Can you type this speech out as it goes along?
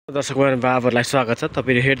दर्शक बाबुहरूलाई स्वागत छ।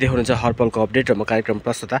 तपाईले हेर्दै हुनुहुन्छ हर्पलको अपडेट र म कार्यक्रम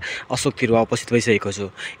प्रस्तुता अशोक तिरुवा उपस्थित भइसकेको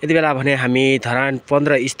छु। यति बेला भने हामी धरान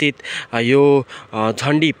 15 स्थित यो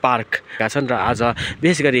झन्डी पार्कका छन् र आज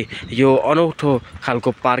विशेष गरी यो अनौठो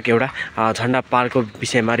खालको पार्क एउटा झन्डा पार्कको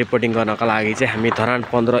विषयमा रिपोर्टिङ गर्नका लागि चाहिँ हामी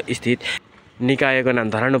धरान 15 स्थित निकायको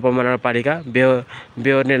नाम धरान उपमहानगरपालिका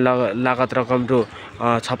बेहोर्ने लागत रकम रु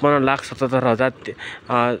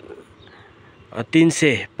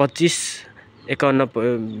 56,37,325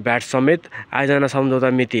 51 भ्याट समेत आयोजना सम्झौता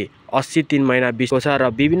मिति 80 3 महिना 20 छ र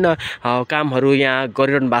विभिन्न कामहरू यहाँ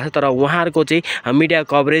गरिरहनु भएको छ। तर उहाँहरूको चाहिँ मिडिया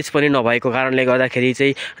कभरेज पनि नभएको कारणले गर्दाखेरि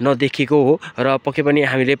चाहिँ नदेखिएको हो र पक्कै पनि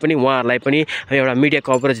हामीले पनि उहाँहरूलाई पनि एउटा मिडिया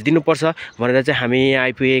कभरेज दिनुपर्छ भनेर चाहिँ हामी यहाँ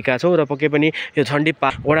आइपुगेका छौँ र पक्कै पनि यो झन्डी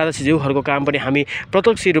पार्क वडाध्यक्षज्यूहरूको काम पनि हामी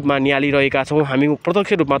प्रत्यक्ष रूपमा निहालिरहेका छौँ। हामी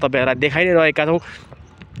प्रत्यक्ष रूपमा तपाईँहरूलाई देखाइ नै रहेका छौँ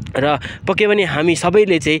र पक्कै पनि हामी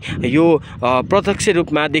सबैले चाहिँ यो प्रत्यक्ष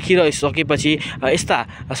रूपमा देखिसकेपछि यस्ता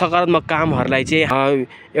सकारात्मक कामहरूलाई चाहिँ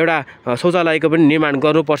एउटा शौचालयको पनि निर्माण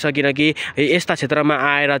गर्नुपर्छ, किनकि यस्ता क्षेत्रमा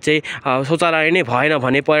आएर चाहिँ शौचालय नै भएन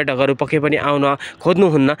भने पर्यटकहरू पक्कै पनि आउन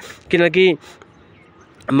खोज्नुहुन्न, किनकि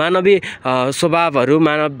मानवीय स्वभावहरू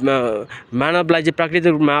मानवलाई चाहिँ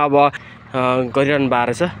प्राकृतिक रूपमा अब गरिरहनु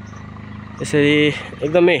भएको छ। यसरी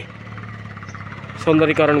एकदमै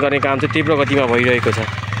सौन्दर्यीकरण गर्ने काम चाहिँ तीव्र गतिमा भइरहेको छ।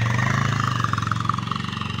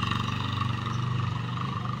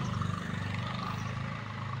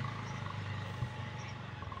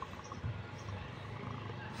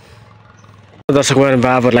 दर्शक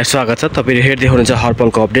बाबुहरूलाई स्वागत छ। तपाईले हेर्दै हुनुहुन्छ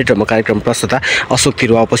हर्पलको अपडेट र म कार्यक्रम प्रस्तुता अशोक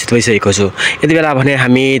तिरुवा उपस्थित भइसकेको छु। यति बेला भने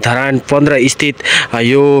हामी धरान 15 स्थित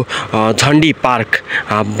यो झन्डी पार्क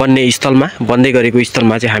बन्ने स्थलमा बन्दै गरेको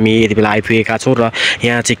स्थलमा चाहिँ हामी यति बेला आइपुगेका छौँ र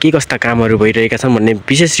यहाँ चाहिँ के कस्ता कामहरू भइरहेका छन् भन्ने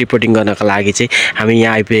विशेष रिपोर्टिङ गर्नका लागि चाहिँ हामी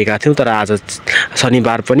यहाँ आइपुगेका थियौँ। तर आज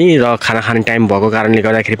शनिबार पनि र खाना खाने टाइम भएको कारणले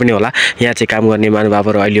गर्दाखेरि पनि होला यहाँ चाहिँ काम गर्ने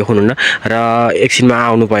महानुभावहरू अहिले हुनुहुन्न र एकछिनमा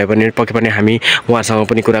आउनुभयो भने पक्कै पनि हामी उहाँसँग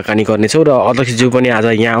पनि कुराकानी गर्नेछौँ र अध्यक्षज्यू पनि आज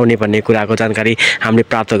यहाँ आउने भन्ने कुराको जानकारी हामीले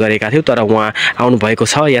प्राप्त गरेका थियौँ। तर उहाँ आउनुभएको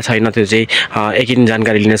छ या छैन त्यो चाहिँ एकिन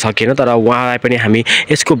जानकारी लिन सकिएन। तर उहाँलाई पनि हामी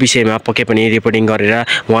यसको विषयमा पक्कै पनि रिपोर्टिङ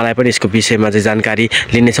गरेर उहाँलाई पनि यसको विषयमा चाहिँ जानकारी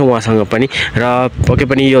लिनेछौँ उहाँसँग पनि। र पक्कै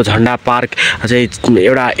पनि यो झन्डा पार्क चाहिँ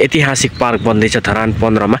एउटा ऐतिहासिक पार्क बन्दैछ धरान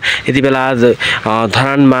 15 मा। यति बेला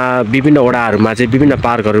धरानमा विभिन्न वडाहरूमा चाहिँ विभिन्न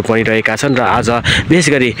पार्कहरू बनिरहेका छन् र आज विशेष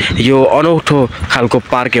गरी यो अनौठो खालको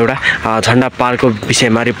पार्क एउटा झन्डा पार्कको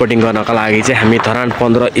विषयमा रिपोर्टिङ गर्नका लागि चाहिँ हामी धरान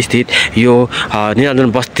 15 स्थित यो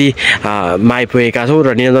निरञ्जन बस्तीमा आइपुगेका छौँ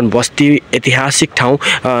र निरञ्जन बस्ती ऐतिहासिक ठाउँ।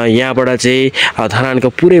 यहाँबाट चाहिँ धरानको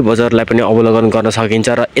पुरै बजारलाई पनि अवलोकन गर्न सकिन्छ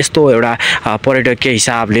र यस्तो एउटा पर्यटकीय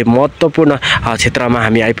हिसाबले महत्त्वपूर्ण क्षेत्रमा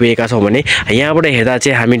हामी आइपुगेका छौँ भने यहाँबाट हेर्दा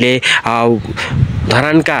चाहिँ हामीले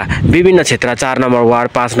धरानका विभिन्न क्षेत्र 4 नम्बर वार्ड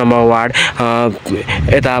 5 नम्बर वार्ड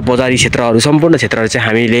यता बजारी क्षेत्रहरू सम्पूर्ण क्षेत्रहरू चाहिँ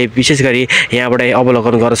हामीले विशेष गरी यहाँबाट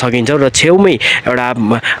अवलोकन गर्न सकिन्छ र छेउमै एउटा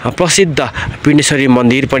प्रसिद्ध पिण्डेश्वरी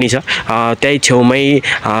मन्दिर पनि छ। त्यही छेउमै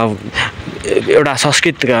एउटा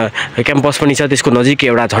संस्कृत क्याम्पस पनि छ, त्यसको नजिकै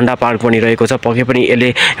एउटा झन्डा पार्क पनि रहेको छ। पक्कै पनि यसले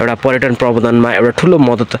एउटा पर्यटन प्रबन्धनमा एउटा ठुलो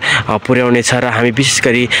मद्दत पुर्याउने छ र हामी विशेष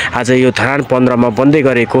गरी आज यो धरान 15 मा बन्दै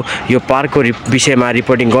गरेको यो पार्कको विषयमा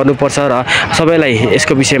रिपोर्टिङ गर्नुपर्छ र सबैलाई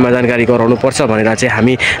यसको विषयमा जानकारी गराउनुपर्छ भनेर चाहिँ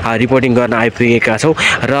हामी रिपोर्टिङ गर्न आइपुगेका छौँ।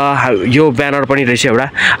 र यो ब्यानर पनि रहेछ एउटा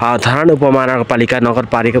धरान उपमहानगरपालिका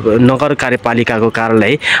नगर कार्यपालिकाको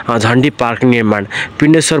कार्यालय झन्डी पार्क निर्माण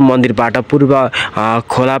पिण्डेश्वर मन्दिरबाट पूर्व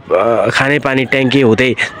खोला खानेपानी ट्याङ्की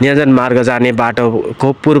हुँदै निरञ्जन मार्ग जाने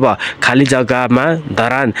बाटोको पूर्व खाली जग्गामा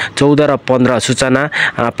धरान 14 र 15 सूचना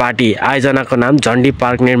पार्टी आयोजनाको नाम झन्डी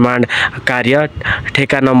पार्क निर्माण कार्य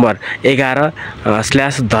ठेका नम्बर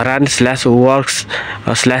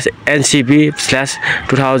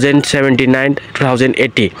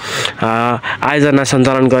 11/works/NCB/2079-2080 आयोजना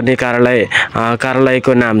सञ्चालन गर्ने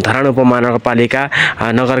कार्यालयको नाम धरान उपमहानगरपालिका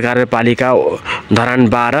नगर कार्यपालिका धरान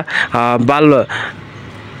 12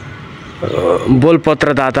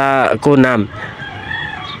 बोलपत्रदाताको नाम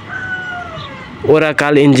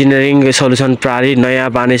ओराकाल इन्जिनियरिङ सोल्युसन प्राली नयाँ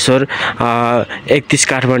बानेश्वर 31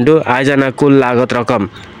 काठमाडौँ। आयोजना कुल लागत रकम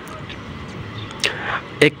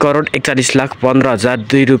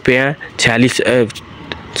 1,41,15,002 रुपियाँ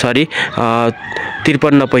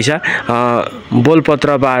 53 पैसा।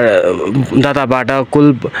 बोलपत्रदाताबाट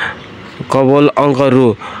कुल कबोल अङ्क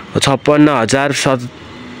रु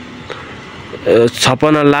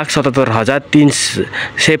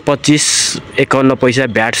 56,77,325.51 पैसा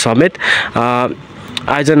भ्याट समेत।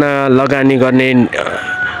 आयोजना लगानी गर्ने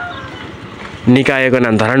निकायको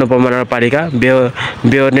नाम धरान उपमहानगरपालिका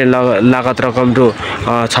बेहोर्ने लागत रकम रु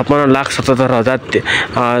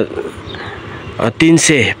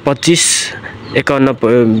 56,77,325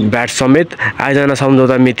 भ्याट समेत आयोजना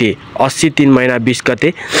सम्झौता मिति 80 3 महिना 20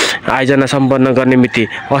 गते आयोजना सम्पन्न गर्ने मिति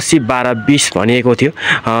 80 12 20 भनिएको थियो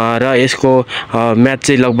र यसको म्याच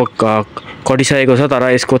चाहिँ लगभग कटिसकेको छ तर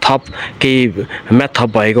यसको थप केही म्याच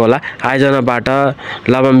थप भएको होला आयोजनाबाट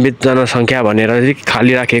लाभान्वित जनसङ्ख्या भनेर चाहिँ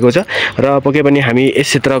खाली राखेको छ र पक्कै पनि हामी यस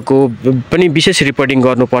क्षेत्रको पनि विशेष रिपोर्टिङ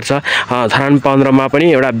गर्नुपर्छ धरान 15 मा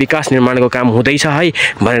पनि एउटा विकास निर्माणको काम हुँदैछ है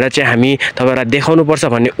भनेर चाहिँ हामी तपाईहरुलाई देखाउनुपर्छ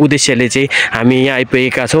भन्ने उद्देश्यले चाहिँ हामी यहाँ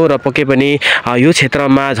आइपुगेका छौं र पक्कै पनि यो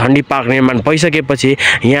क्षेत्रमा झण्डी पार्क निर्माण भइसकेपछि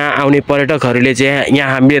यहाँ आउने पर्यटकहरूले चाहिँ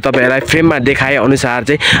यहाँ हामीले तपाईहरुलाई फ्रेममा देखाए अनुसार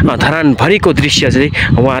चाहिँ धरान भरिको दृश्य चाहिँ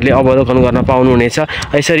उहाँहरूले अवलोकन गर्न पाउनुहुनेछ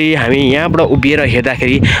यसरी हामी यहाँबाट उभिएर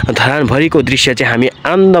हेर्दाखेरि धरान भरिको दृश्य चाहिँ हामी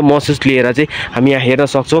आनन्द महसुस लिएर चाहिँ हामी यहाँ हेर्न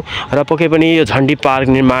सक्छौं र पक्कै पनि यो झण्डी पार्क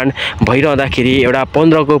निर्माण भइरहँदाखेरि एउटा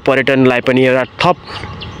 15 को पर्यटनलाई पनि एउटा थप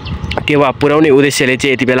टेवा पुर्याउने उद्देश्यले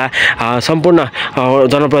चाहिँ यति बेला सम्पूर्ण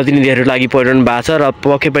जनप्रतिनिधिहरुको लागि पर्यटन भएको छ र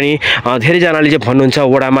पक्कै पनि धेरै जनाले चाहिँ भन्नुहुन्छ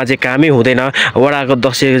वडामा चाहिँ कामै हुँदैन वडाको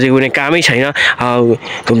दक्षको चाहिँ कुनै कामै छैन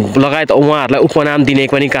लगायत उहाँहरुलाई उपनाम दिने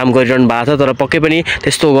पनि काम गरिरहनु भएको छ तर पक्कै पनि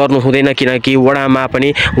त्यस्तो गर्नु हुँदैन किनकि वडामा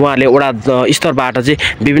पनि उहाँहरुले वडा स्तरबाट चाहिँ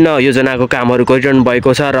विभिन्न योजनाको कामहरु गरिरहनु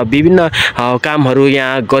भएको छ र विभिन्न कामहरु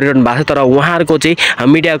यहाँ गरिरहनु भएको छ तर उहाँहरुको चाहिँ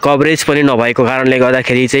मिडिया कभरेज पनि नभएको कारणले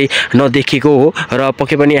गर्दाखेरि चाहिँ नदेखिएको हो र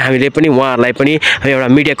पक्कै पनि हामीले पनि उहाँहरुलाई पनि एउटा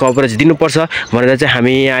मिडिया कभरेज दिनुपर्छ भनेर चाहिँ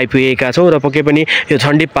हामी यहाँ आइपुगेका छौं र पक्कै पनि यो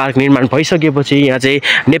झण्डी पार्क निर्माण भइसकेपछि यहाँ चाहिँ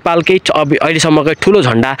नेपालकै अहिलेसम्मकै ठूलो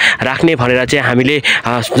झण्डा राख्ने भनेर चाहिँ हामीले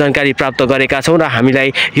जानकारी प्राप्त गरेका छौं र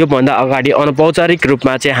हामीलाई यो भन्दा अगाडि अनौपचारिक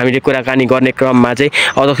रूपमा चाहिँ हामीले कुराकानी गर्ने क्रममा चाहिँ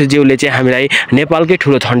अध्यक्षज्यूले चाहिँ हामीलाई नेपालकै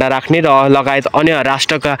ठूलो झण्डा राख्ने र लगायत अन्य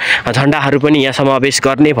राष्ट्रका झण्डाहरु पनि यहाँ समावेश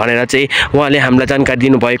गर्ने भनेर चाहिँ उहाँले हामीलाई जानकारी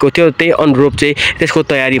दिनुभएको थियो त्यही अनुरूप चाहिँ त्यसको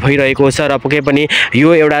तयारी भइरहेको छ र पक्कै पनि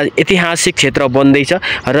यो एउटा ऐतिहासिक क्षेत्र बन्दैछ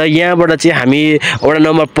र यहाँबाट चाहिँ हामी वडा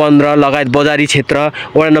नम्बर 15 लगायत बजारी क्षेत्र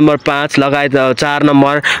वडा नम्बर 5 लगायत 4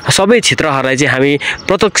 नम्बर सबै क्षेत्रहरुलाई चाहिँ हामी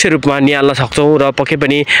प्रत्यक्ष रूपमा निहाल्न सक्छौं र पक्कै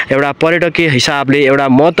पनि एउटा पर्यटकीय हिसाबले एउटा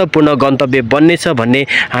महत्त्वपूर्ण गन्तव्य बन्नेछ भन्ने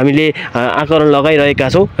हामीले आकलन लगाइरहेका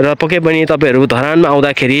छौं र पक्कै पनि तपाईहरु धरानमा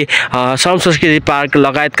आउँदाखेरि श्रम संस्कृति पार्क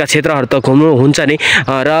लगायतका क्षेत्रहरु त घुम्नु हुन्छ नि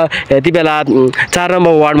र यति बेला 4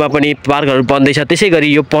 नम्बर वार्डमा पनि पार्कहरु बन्दैछ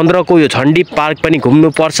त्यसैगरी यो 15 को यो झण्डी पार्क पनि घुम्नु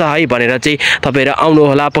पर्छ है भनेर चाहिँ तपाईहरु आउनु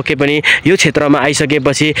होला पक्कै पनि यो क्षेत्रमा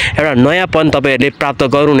आइसकेपछि एउटा नयाँपन तपाईहरुले प्राप्त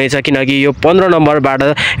गर्नुहुनेछ किनकि यो 15 नम्बरबाट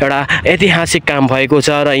एउटा ऐतिहासिक काम भएको छ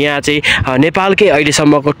र यहाँ चाहिँ नेपालकै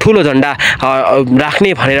अहिलेसम्मको ठूलो झण्डा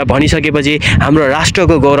राख्ने भनेर भनिसकेपछि हाम्रो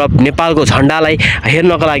राष्ट्रको गौरव नेपालको झण्डालाई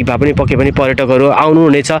हेर्नको लागि भए पनि पक्कै पनि पर्यटकहरु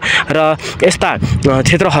आउनुहुनेछ र यस्ता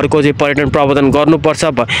क्षेत्रहरुको चाहिँ पर्यटन प्रवर्धन गर्नुपर्छ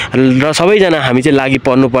र सबैजना हामी चाहिँ लागि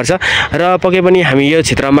पर्नुपर्छ र पक्कै पनि हामी यो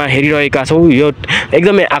क्षेत्रमा हेरिरहेका छौं यो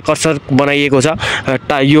एकदमै आकर्षक बनाइएको छ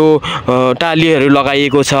यो टालीहरु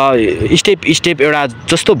लगाइएको छ स्टेप एउटा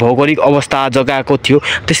जस्तो भौगोलिक अवस्था जग्गाको थियो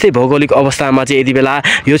त्यस्तै भौगोलिक अवस्थामा चाहिँ यति बेला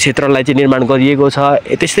यो क्षेत्रलाई चाहिँ निर्माण गरिएको छ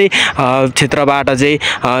त्यस्तै क्षेत्रबाट चाहिँ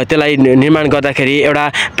त्यसलाई निर्माण गर्दाखेरि एउटा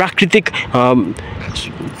प्राकृतिक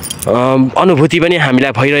अनुभूति पनि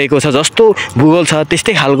हामीलाई भइरहेको छ जस्तो भूगोल छ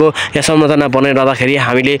त्यस्तै खालको यहाँ संरचना बनाइरहँदाखेरि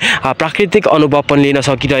हामीले प्राकृतिक अनुभव पनि लिन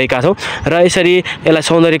सकिरहेका छौं र यसरी यसलाई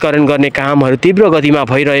सौन्दर्यीकरण गर्ने कामहरु तीव्र गतिमा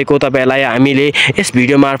भइरहेको तपाईहरुलाई हामीले यस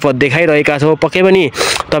भिडियो मार्फत देखाइरहेका छौं पक्कै पनि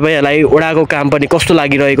तपाईहरुलाई वडाको काम पनि कस्तो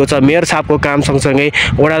लागिरहेको छ मेयर साहबको काम सँगसँगै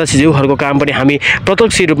वडाध्यक्षज्यूहरुको काम पनि हामी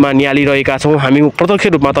प्रत्यक्ष रूपमा निहालिरहेका छौं हामी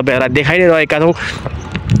प्रत्यक्ष रूपमा तपाईहरुलाई देखाइरहेका छौं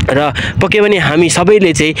र पक्कै पनि हामी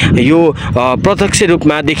सबैले चाहिँ यो प्रत्यक्ष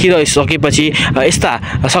रूपमा देखिरहिसकेपछि यस्ता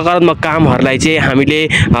सकारात्मक कामहरुलाई चाहिँ हामीले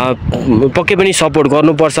पक्कै पनि सपोर्ट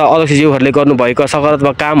गर्नुपर्छ अध्यक्षज्यूहरुले गर्नुभएको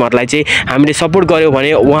सकारात्मक कामहरुलाई चाहिँ हामीले सपोर्ट गर्यौं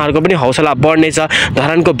भने उहाँहरुको पनि हौसला बढ्नेछ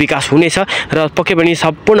धरानको विकास हुनेछ र पक्कै पनि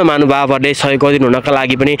सम्पूर्ण महानुभावहरुले सहयोग गरिदिनु हुनका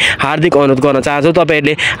लागि पनि हार्दिक अनुरोध गर्न चाहन्छु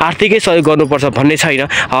तपाईहरुले आर्थिकै सहयोग गर्नुपर्छ भन्ने छैन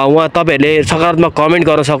उहाँ तपाईहरुले सकारात्मक कमेन्ट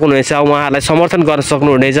गर्न सक्नुहुनेछ उहाँहरुलाई समर्थन गर्न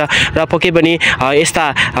सक्नुहुनेछ र पक्कै पनि यस्ता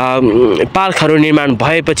पार्कहरु निर्माण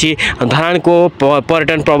भएपछि धरानको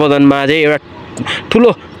पर्यटन प्रवर्धनमा चाहिँ एउटा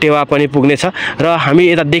ठूलो टेवा पनि पुग्नेछ र हामी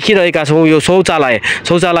यता देखिरहेका छौं यो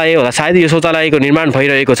शौचालय होला सायद यो शौचालयको निर्माण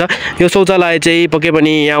भइरहेको छ यो शौचालय चाहिँ पक्कै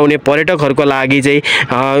पनि यहाँ आउने पर्यटकहरुको लागि चाहिँ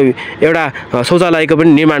एउटा शौचालयको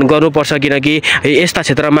पनि निर्माण गर्नुपर्छ किनकि यस्ता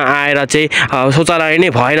क्षेत्रमा आएर चाहिँ शौचालय नै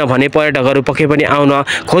भएन भने पर्यटकहरु पक्कै पनि आउन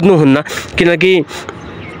खोज्नुहुन्न किनकि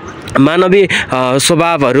मानवीय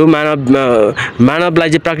स्वभावहरू मानवलाई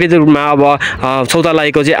चाहिँ प्राकृतिक रूपमा अब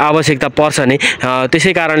शौचालयको चाहिँ आवश्यकता पर्छ नै।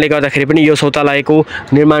 त्यसै कारणले गर्दाखेरि पनि यो शौचालयको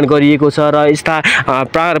निर्माण गरिएको छ र यस्ता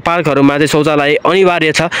पार्कहरूमा चाहिँ शौचालय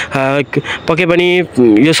अनिवार्य छ। पक्कै पनि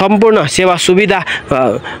यो सम्पूर्ण सेवा सुविधा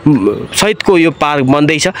सहितको यो पार्क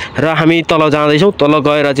बन्दैछ र हामी तल जाँदैछौँ। तल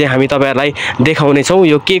गएर चाहिँ हामी तपाईँहरूलाई देखाउनेछौँ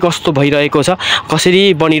यो के कस्तो भइरहेको छ,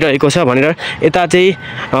 कसरी बनिरहेको छ भनेर। यता चाहिँ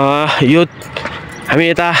यो हामी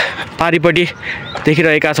यता पारिपट्टि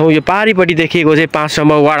देखिरहेका छौँ। यो पारिपट्टि देखिएको चाहिँ 5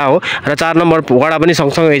 नम्बर वडा हो र 4 नम्बर वडा पनि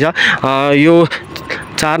सँगसँगै छ। यो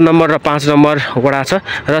 4 नम्बर र 5 नम्बर वडा छ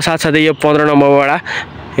र साथसाथै यो 15 नम्बर वडा,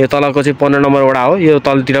 यो तलको चाहिँ 15 नम्बर वडा हो। यो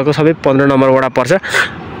तलतिरको सबै 15 नम्बर वडा पर्छ।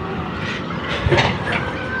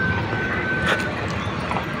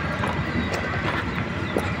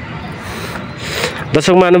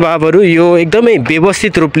 दर्शक महानुभावहरू यो एकदमै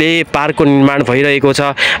व्यवस्थित रूपले पार्कको निर्माण भइरहेको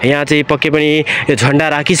छ। यहाँ चाहिँ पक्कै पनि यो झन्डा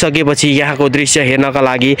राखिसकेपछि यहाँको दृश्य हेर्नका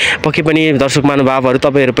लागि पक्कै पनि दर्शक महानुभावहरू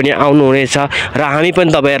तपाईँहरू पनि आउनुहुनेछ र हामी पनि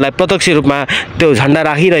तपाईँहरूलाई प्रत्यक्ष रूपमा त्यो झन्डा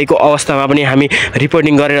राखिरहेको अवस्थामा पनि हामी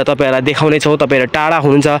रिपोर्टिङ गरेर तपाईँहरूलाई देखाउनेछौँ। तपाईँहरू टाढा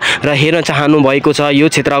हुनुहुन्छ र हेर्न चाहनु भएको छ यो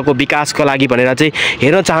क्षेत्रको विकासको लागि भनेर चाहिँ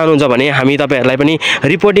हेर्न चाहनुहुन्छ भने हामी तपाईँहरूलाई पनि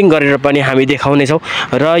रिपोर्टिङ गरेर पनि हामी देखाउनेछौँ।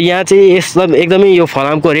 र यहाँ चाहिँ एकदमै यो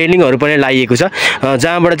फलामको रेलिङहरू पनि लगाइएको छ,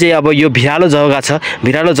 जहाँबाट चाहिँ अब यो भिरालो जग्गा छ।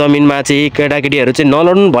 भिरालो जमिनमा चाहिँ केटाकेटीहरू चाहिँ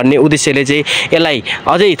नलड्नु भन्ने उद्देश्यले चाहिँ यसलाई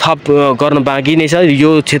अझै थप गर्न बाँकी नै छ।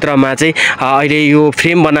 यो क्षेत्रमा चाहिँ अहिले यो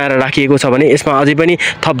फ्रेम बनाएर राखिएको छ भने यसमा अझै पनि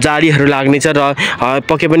थप जालीहरू लाग्नेछ र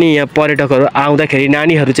पक्कै पनि यहाँ पर्यटकहरू आउँदाखेरि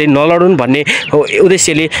नानीहरू चाहिँ नलडुन् भन्ने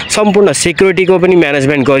उद्देश्यले सम्पूर्ण सेक्युरिटीको पनि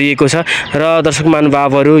म्यानेजमेन्ट गरिएको छ। र दर्शक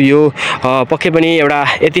महानुभावहरू यो पक्कै पनि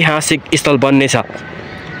एउटा ऐतिहासिक स्थल बन्नेछ।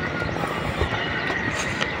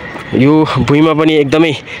 यो भुइँमा पनि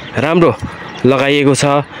एकदमै राम्रो लगाइएको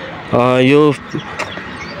छ। यो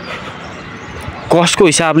कस्टको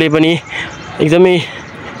हिसाबले पनि एकदमै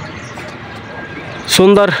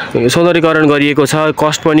सौन्दर्यकरण गरिएको छ।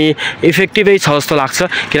 कस्ट पनि इफेक्टिभै छ जस्तो लाग्छ,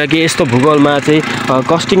 किनकि यस्तो भूगोलमा चाहिँ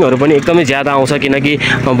कस्टिङहरू पनि एकदमै ज्यादा आउँछ, किनकि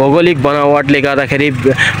भौगोलिक बनावटले गर्दाखेरि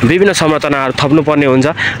विभिन्न संरचनाहरू थप्नुपर्ने हुन्छ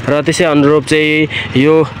र त्यसै अनुरूप चाहिँ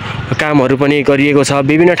यो कामहरू पनि गरिएको छ।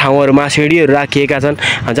 विभिन्न ठाउँहरूमा सिँढीहरू राखिएका छन्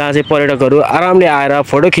जहाँ चाहिँ पर्यटकहरू आरामले आएर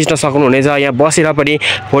फोटो खिच्न सक्नुहुनेछ। यहाँ बसेर पनि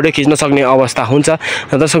फोटो खिच्न सक्ने अवस्था हुन्छ।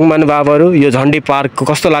 दर्शक महानुभावहरू यो झन्डी पार्क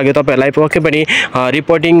कस्तो लाग्यो तपाईँहरूलाई पक्कै पनि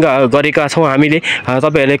रिपोर्टिङ गरेका छौँ हामीले।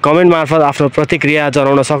 तपाईँहरूले कमेन्ट मार्फत आफ्नो प्रतिक्रिया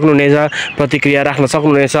जनाउन सक्नुहुनेछ, प्रतिक्रिया राख्न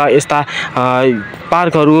सक्नुहुनेछ। यस्ता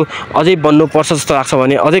पार्कहरू अझै बन्नुपर्छ जस्तो लाग्छ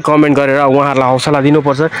भने अझै कमेन्ट गरेर उहाँहरूलाई हौसला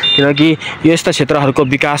दिनुपर्छ, किनकि यस्ता क्षेत्रहरूको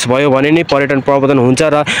विकास भयो भने नै पर्यटन प्रवर्धन हुन्छ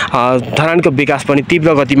र धरानको विकास पनि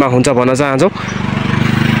तीव्र गतिमा हुन्छ भन्न चाहन्छौँ।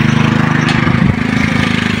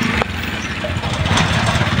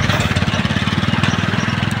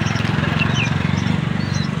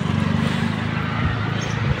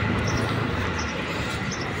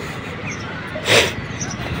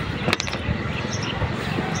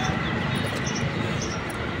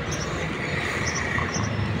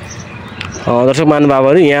 दर्शक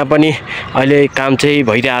महानुभावहरू यहाँ पनि अहिले काम चाहिँ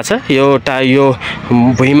भइरहेछ। यो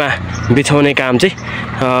भुइँमा बिछाउने काम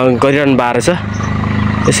चाहिँ गरिरहनु भएको छ।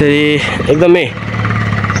 यसरी एकदमै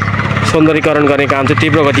सौन्दर्यकरण गर्ने काम चाहिँ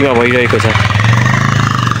तीव्र गतिमा भइरहेको छ।